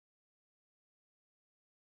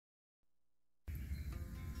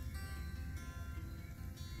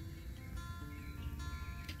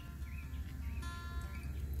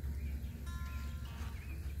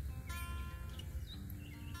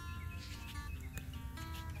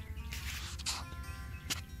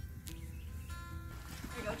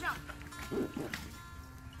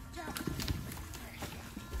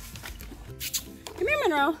Come here,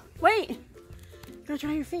 Monroe. Wait. Go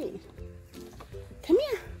dry your feet. Come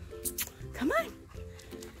here. Come on.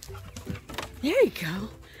 There you go.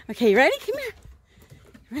 Okay, you ready? Come here.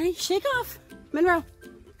 Ready? Shake off. Monroe.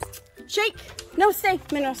 Shake. No, stay.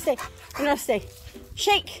 Monroe, stay. Monroe, stay.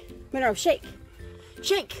 Shake. Monroe, shake.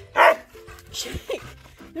 Shake. Shake.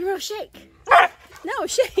 Monroe, shake. No,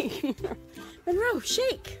 shake. Monroe,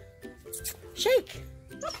 shake. Shake.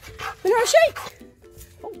 Monroe, shake.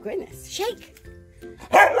 Oh, goodness. Shake.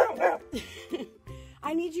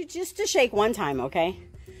 I need you just to shake one time, okay?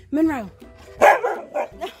 Monroe.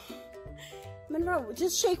 Monroe,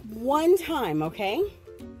 just shake one time, okay?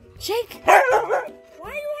 Shake. Why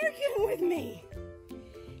are you arguing with me?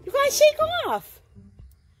 You guys shake off.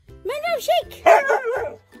 Monroe, shake.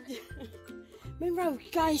 Monroe,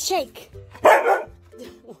 you guys shake.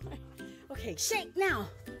 Okay, shake now.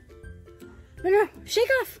 Monroe, shake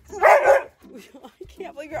off. I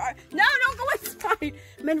can't believe you're... No, don't go inside.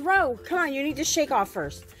 Monroe, come on, you need to shake off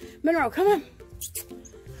first. Monroe, come on.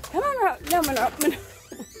 Come on, Monroe. No, Monroe.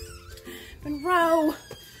 Monroe,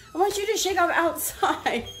 I want you to shake off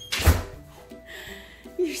outside.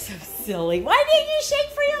 You're so silly. Why didn't you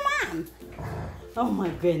shake for your mom? Oh my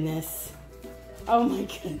goodness. Oh my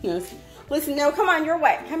goodness. Listen, no, come on, you're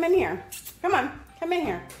wet. Come in here. Come on, come in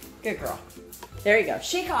here. Good girl. There you go.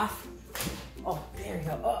 Shake off. Oh, there you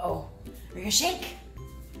go. Uh-oh. Are you gonna shake?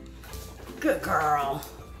 Good girl.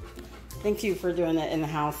 Thank you for doing that in the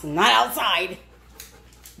house and not outside.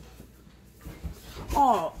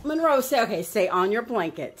 Oh, Monroe, stay on your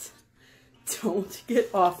blanket. Don't get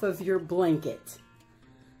off of your blanket.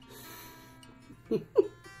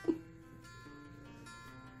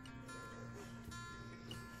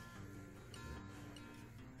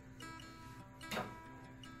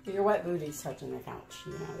 Your wet booty's touching the couch.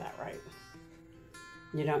 You know that, right?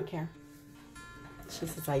 You don't care? She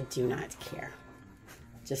says, I do not care.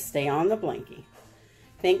 Just stay on the blankie.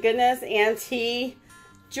 Thank goodness Auntie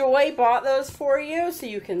Joy bought those for you so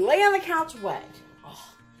you can lay on the couch wet.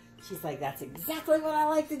 Oh, she's like, that's exactly what I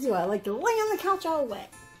like to do. I like to lay on the couch all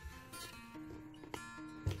wet.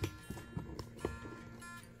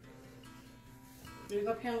 You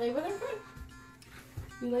go up here and lay with her? Good.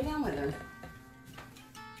 You lay down with her.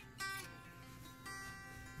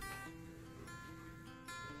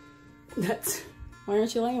 Why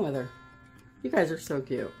aren't you laying with her? You guys are so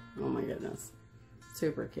cute. Oh my goodness.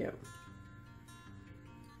 Super cute.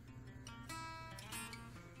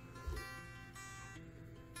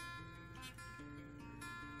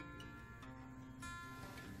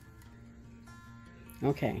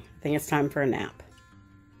 Okay, I think it's time for a nap.